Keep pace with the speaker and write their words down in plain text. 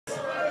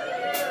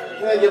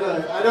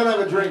I don't have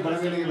a drink, but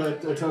I'm going to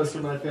give a toast to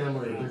my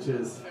family, which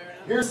is,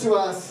 here's to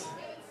us,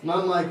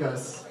 none like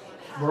us.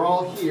 We're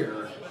all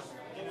here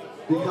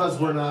because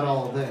we're not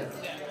all there.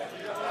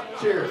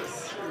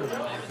 Cheers.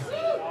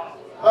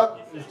 Oh,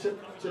 there's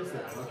chips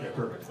there. Okay,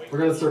 perfect. We're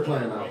going to start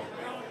playing now.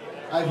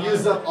 I've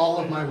used up all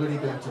of my witty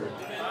banter.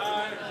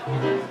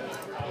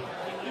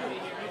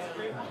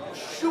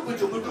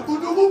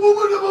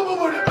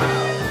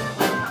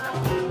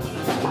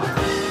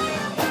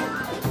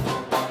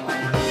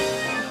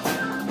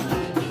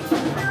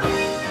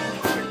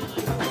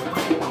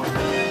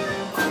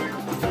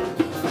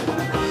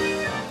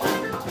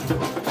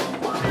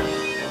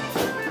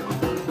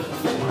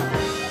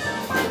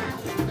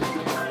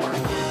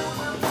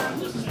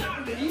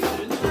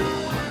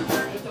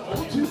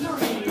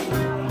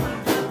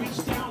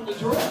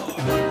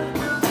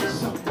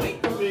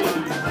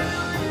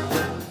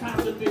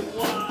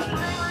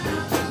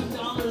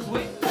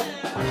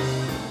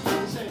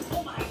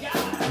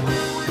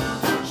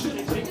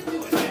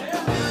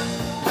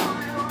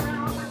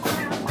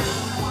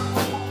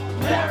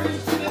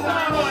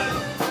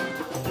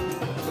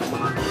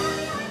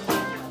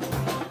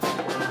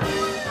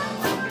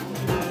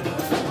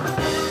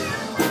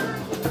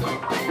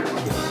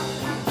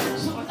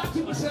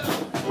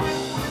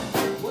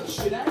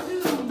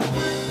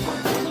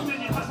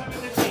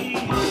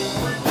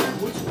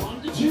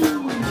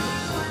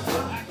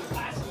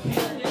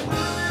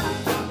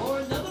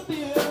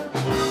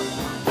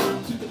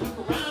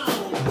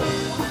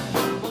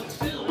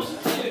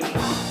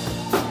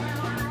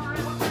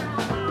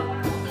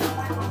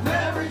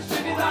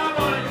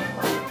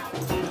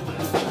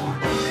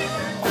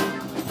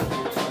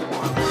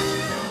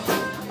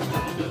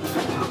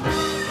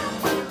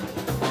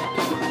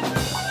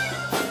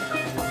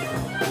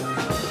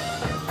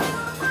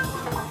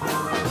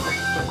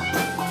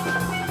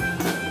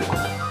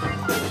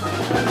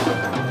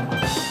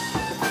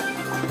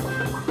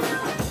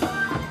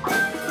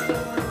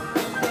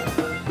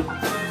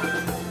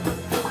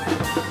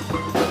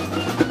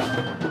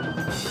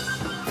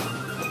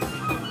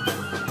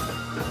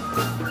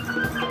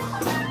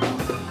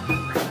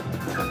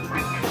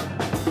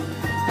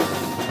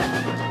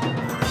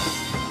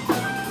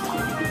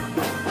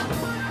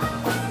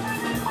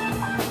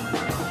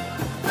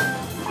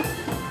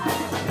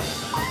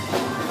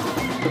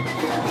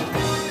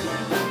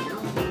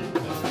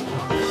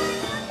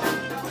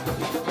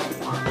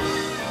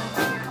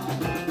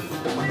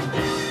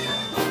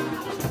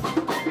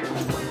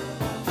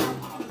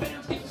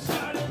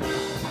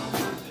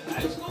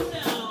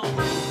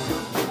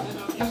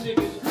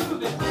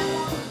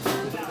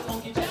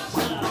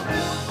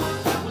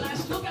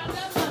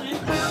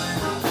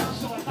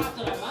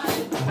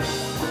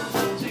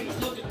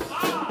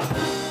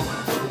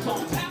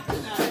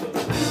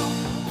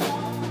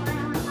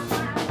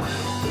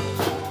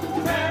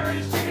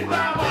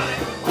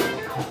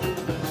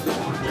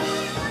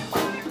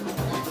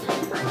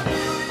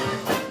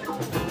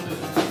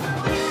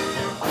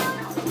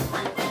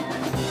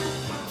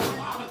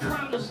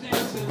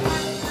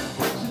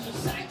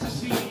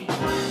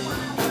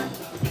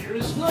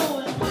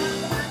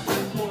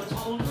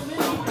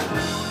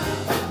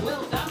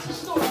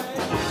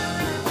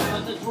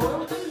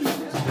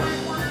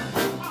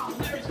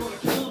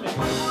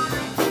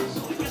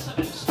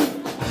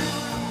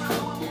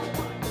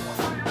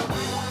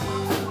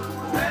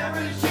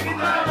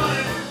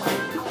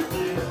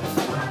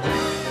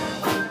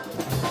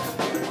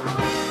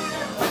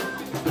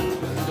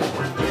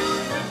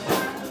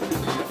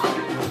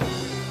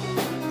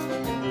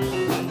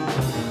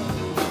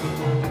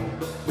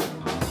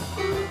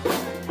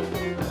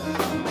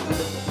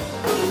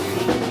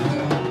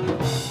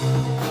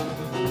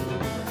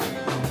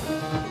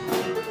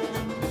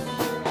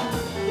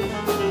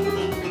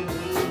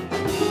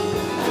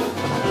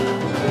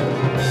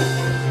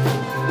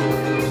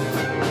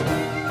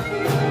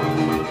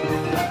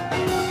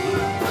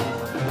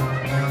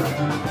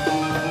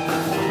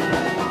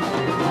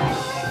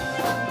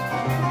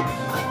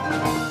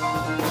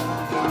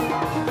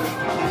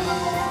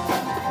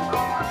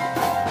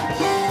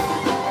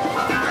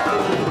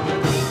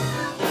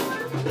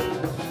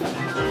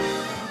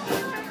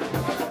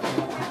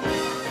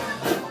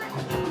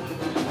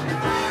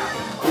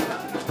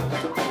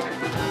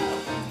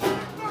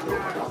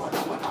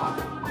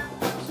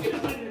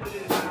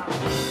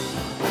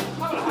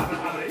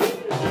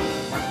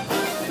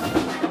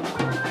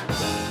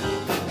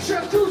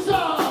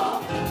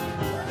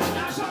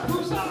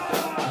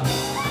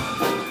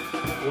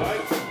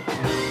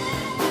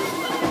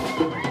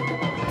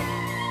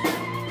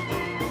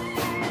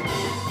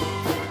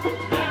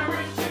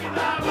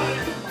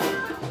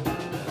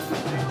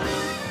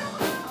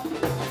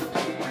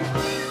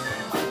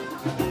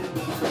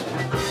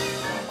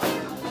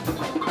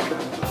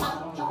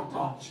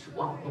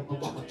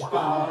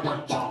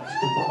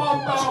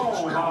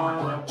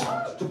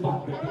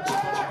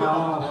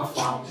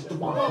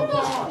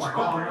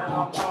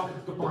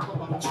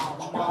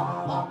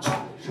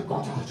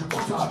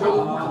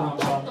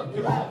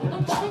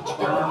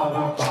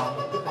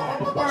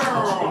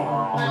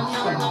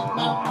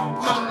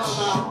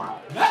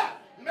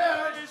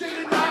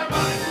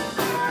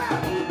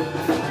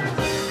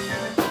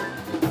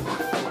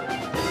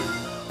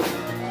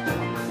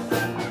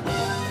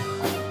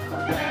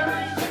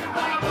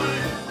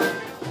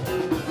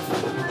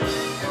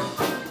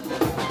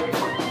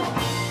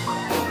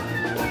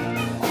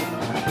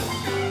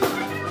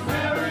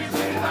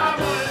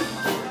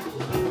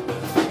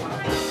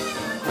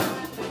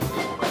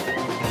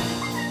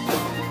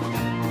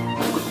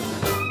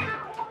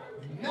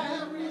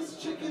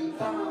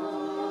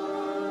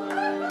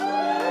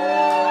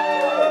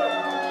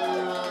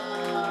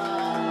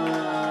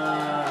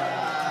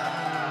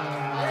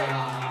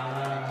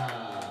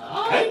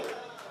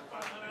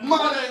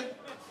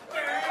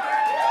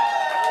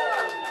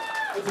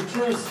 It's a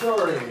true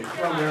story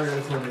from Area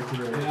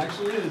 23. It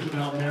actually is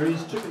about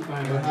Mary's chicken It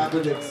finder.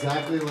 happened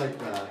exactly like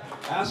that.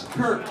 Ask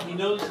Kurt, he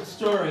knows the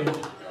story. We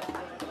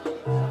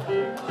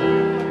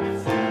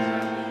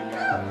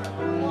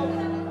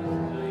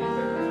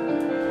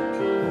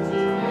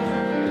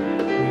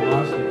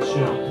lost it,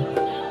 Chip.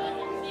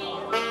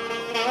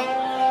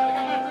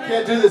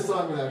 Can't do this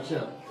song without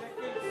Chip.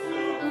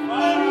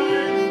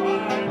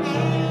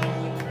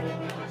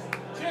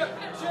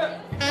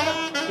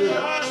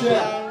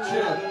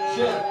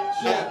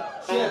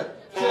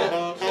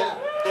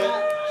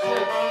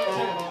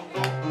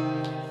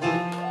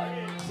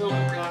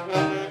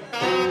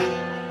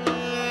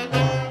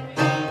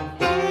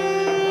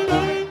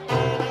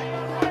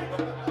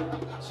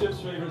 Chip's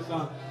favorite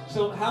song.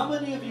 So how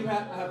many of you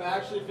have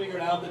actually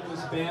figured out that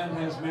this band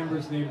has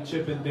members named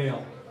Chip and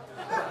Dale?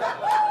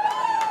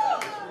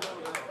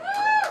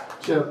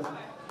 Chip.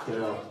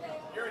 Dale.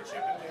 You're a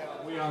Chip and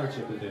Dale. We are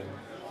Chip and Dale.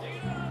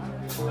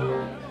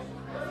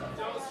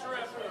 Don't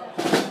stress me.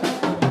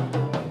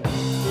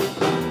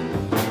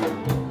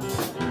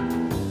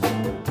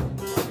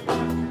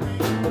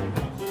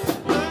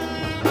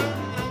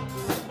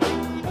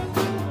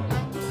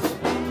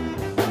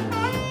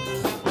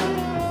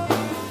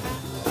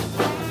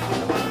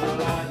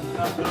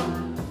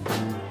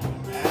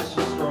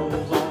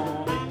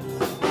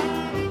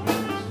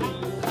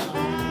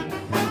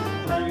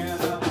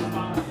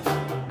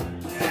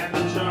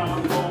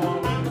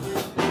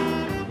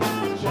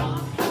 John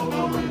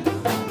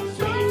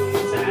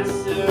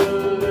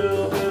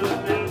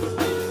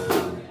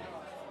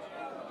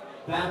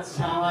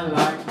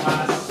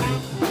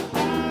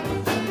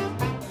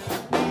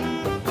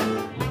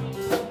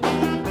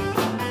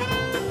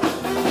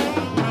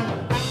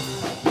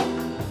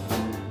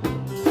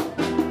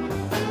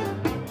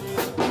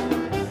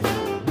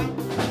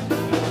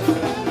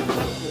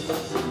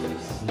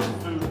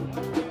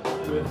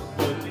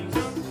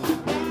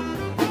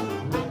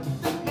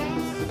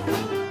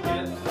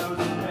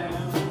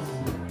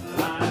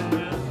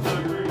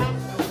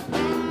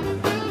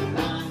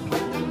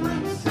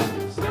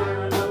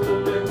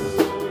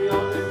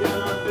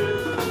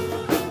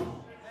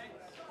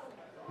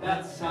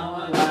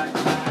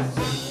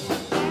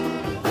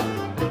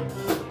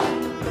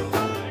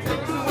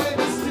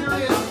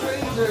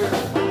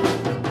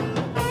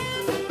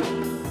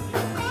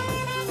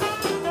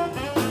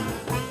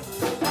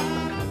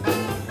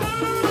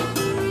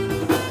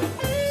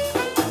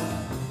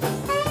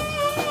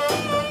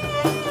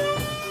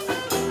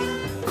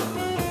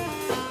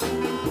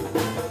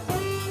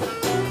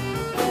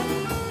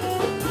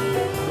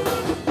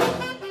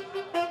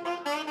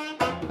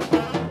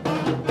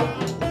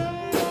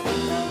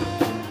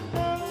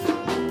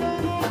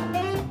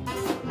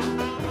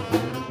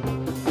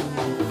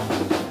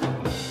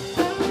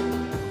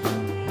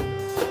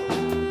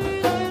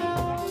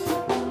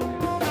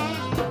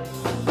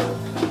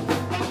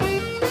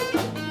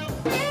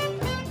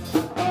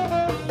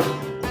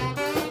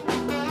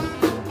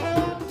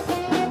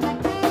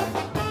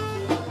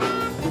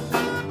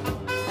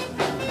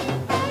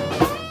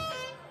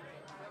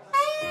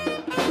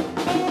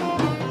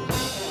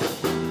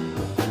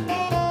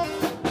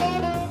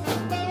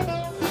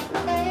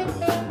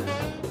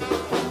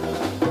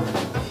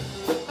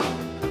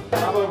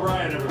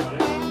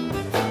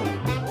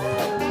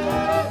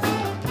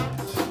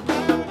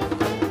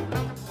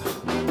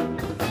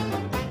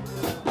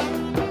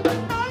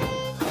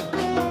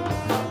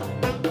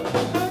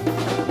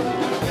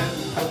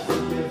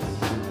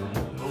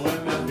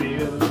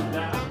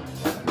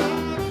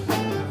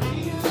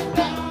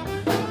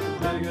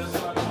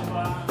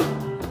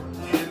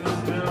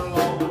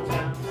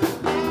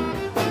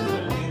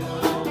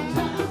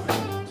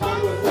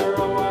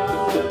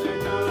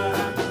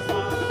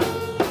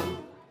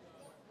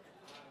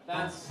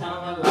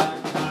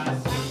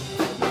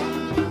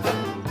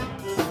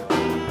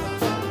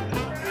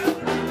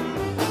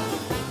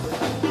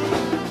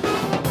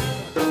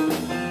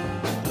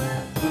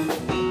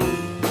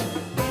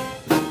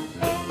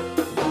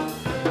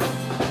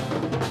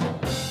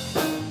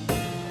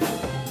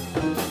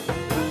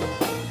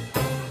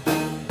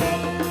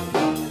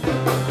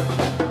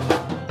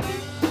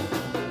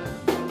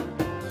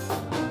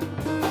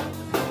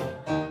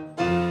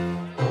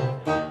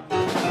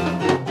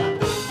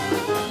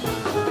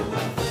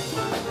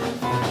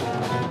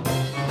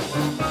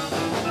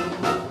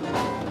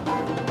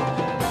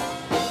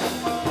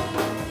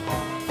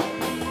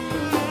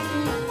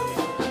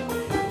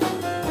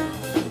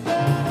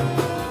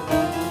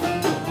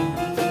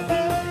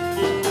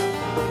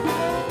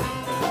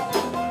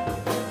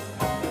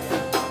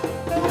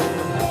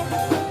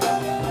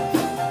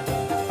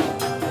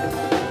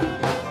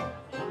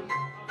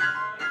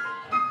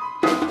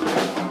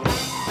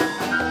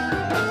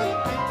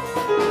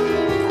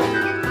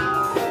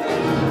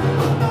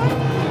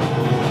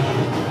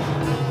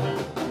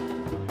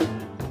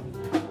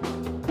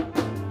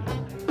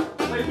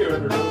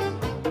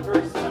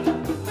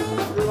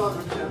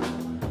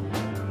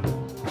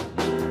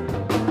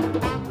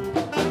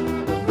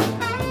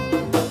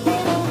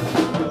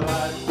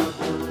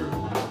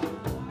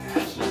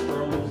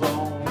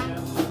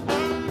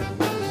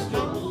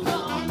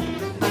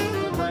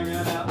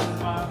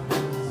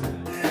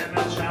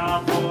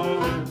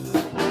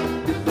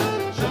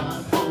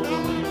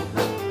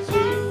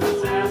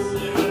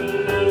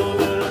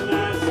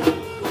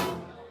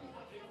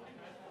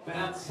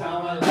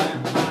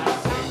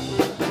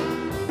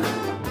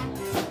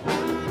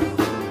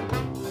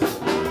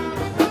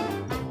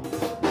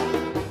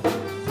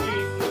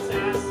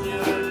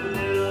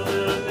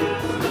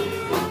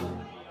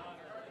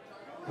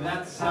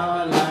That's how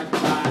I like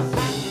my suit.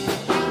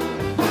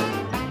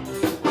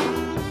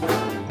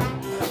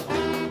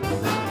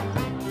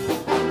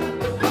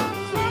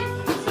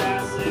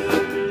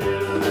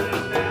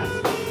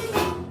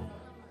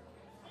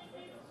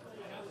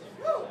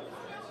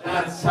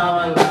 That's how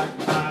I like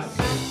my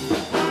suit.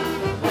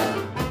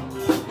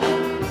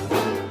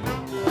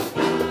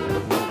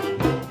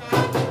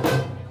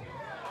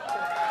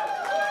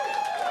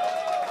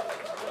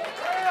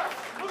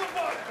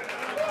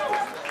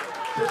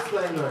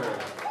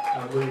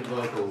 On lead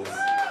vocals.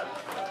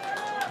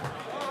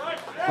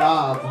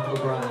 Bob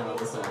O'Brien on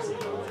the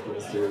saxophone. The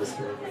mysterious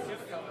character.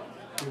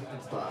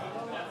 It's Bob.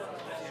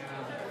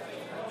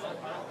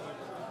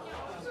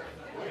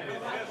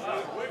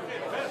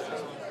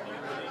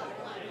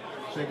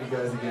 Thank you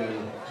guys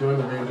again. Join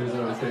the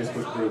RangerZone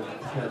Facebook group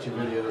to catch your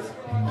videos.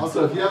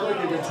 Also, if you have like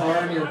a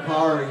guitar in your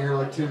car and you're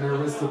like too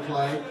nervous to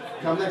play,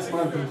 come next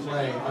month and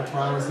play. I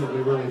promise it'll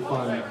be really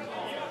fun.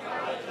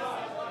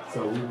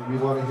 So we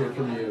want to hear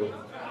from you.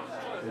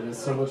 It is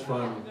so much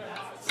fun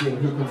seeing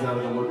who comes out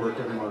of the woodwork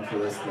every month for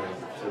this thing.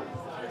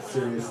 It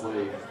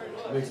seriously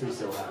makes me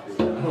so happy.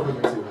 I hope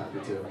it makes you happy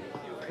too.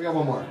 We got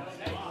one more.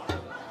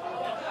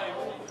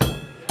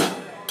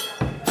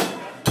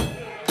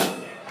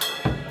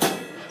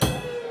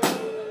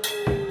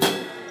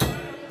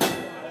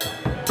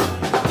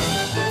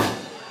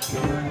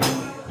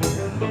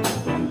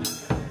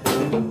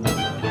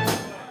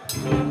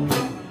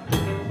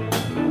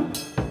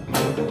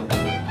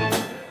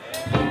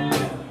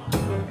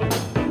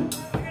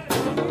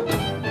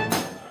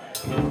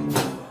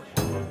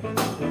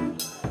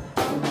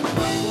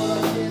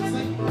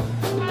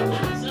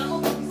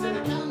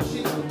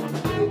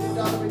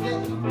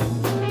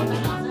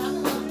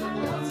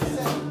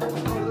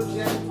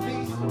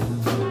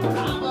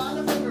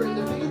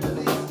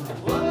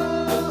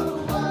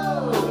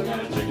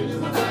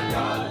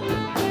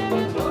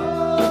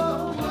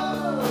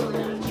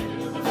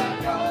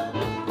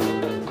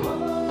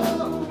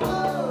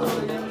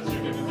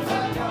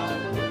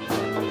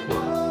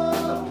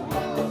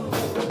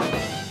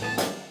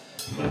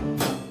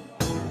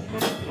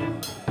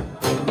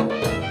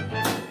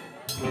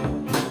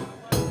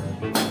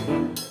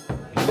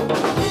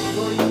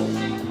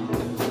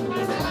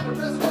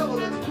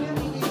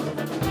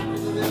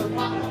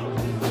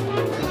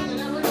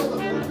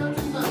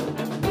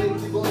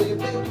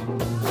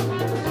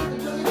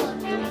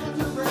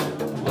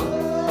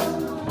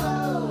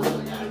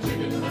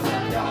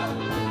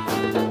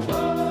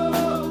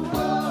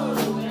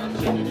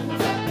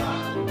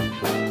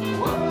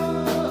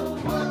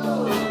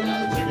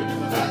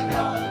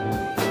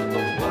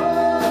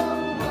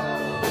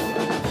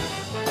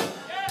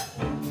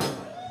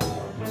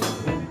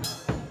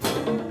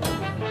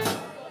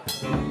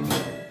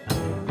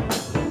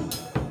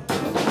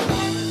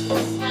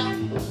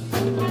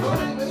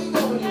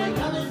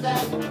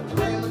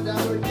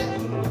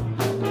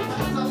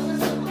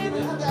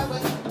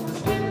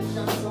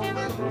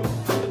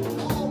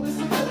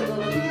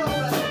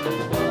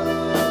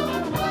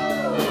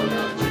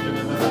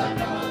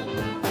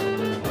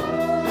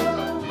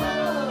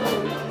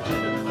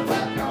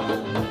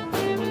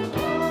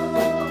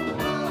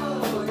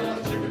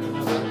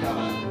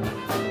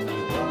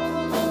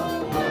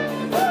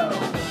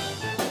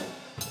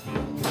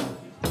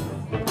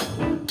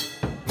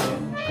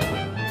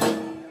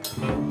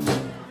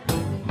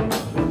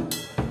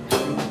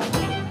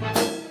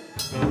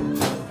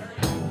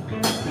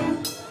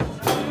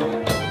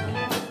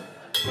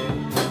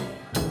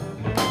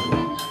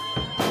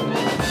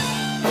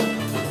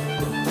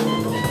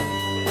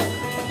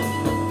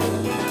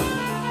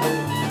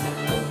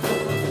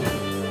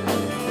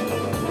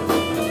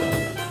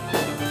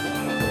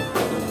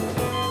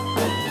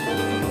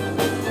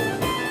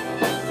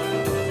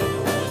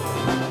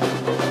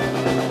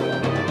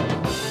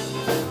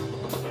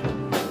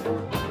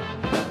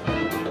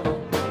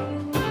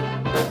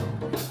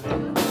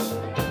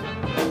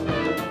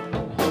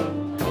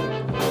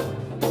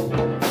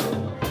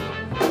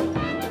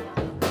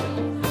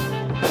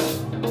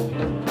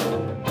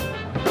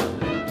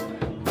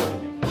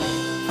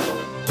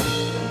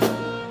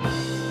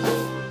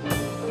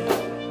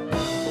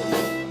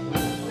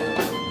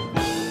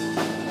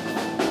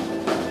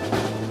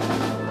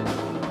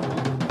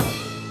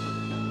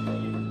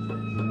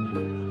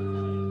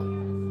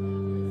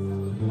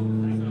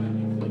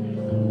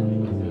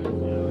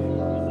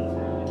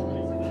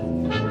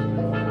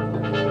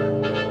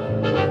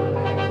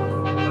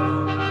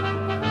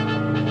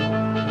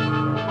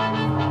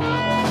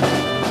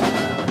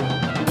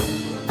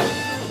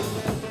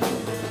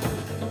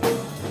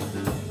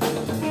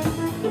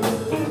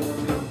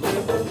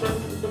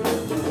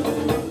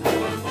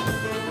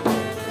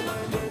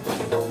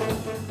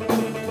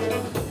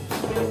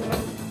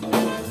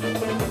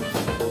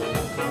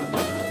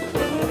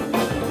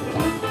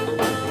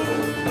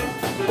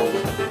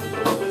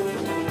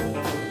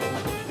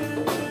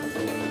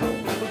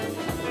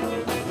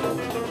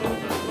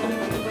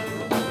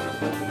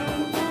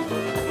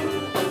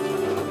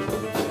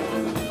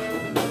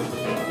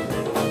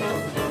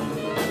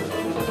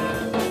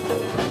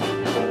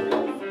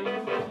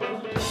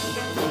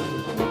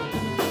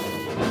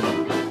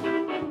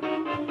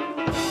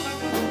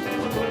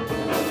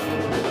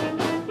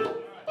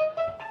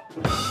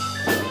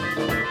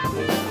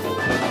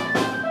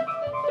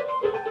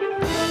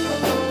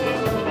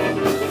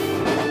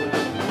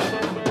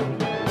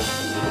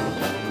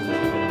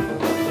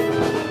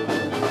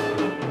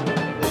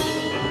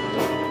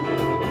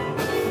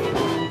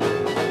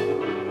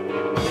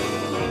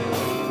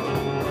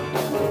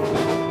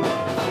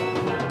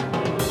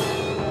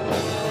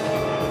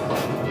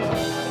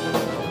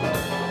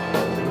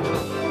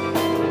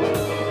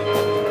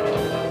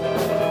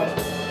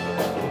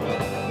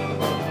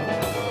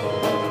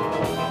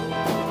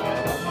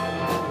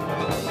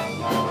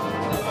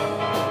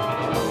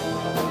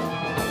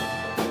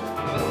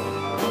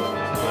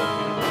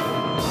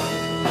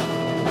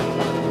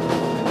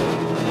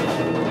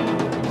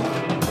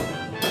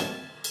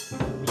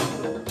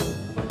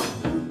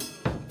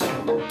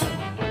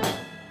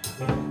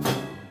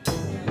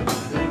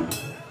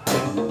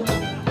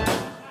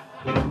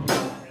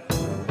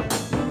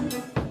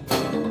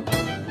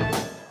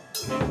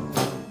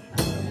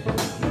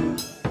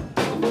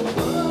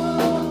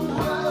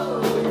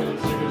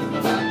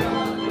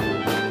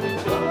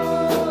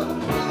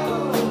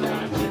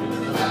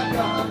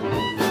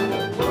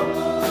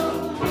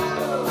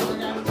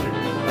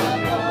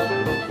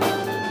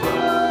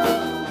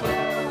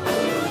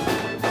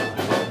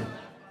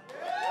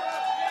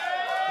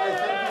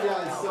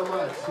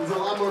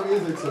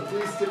 so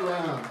please stick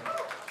around.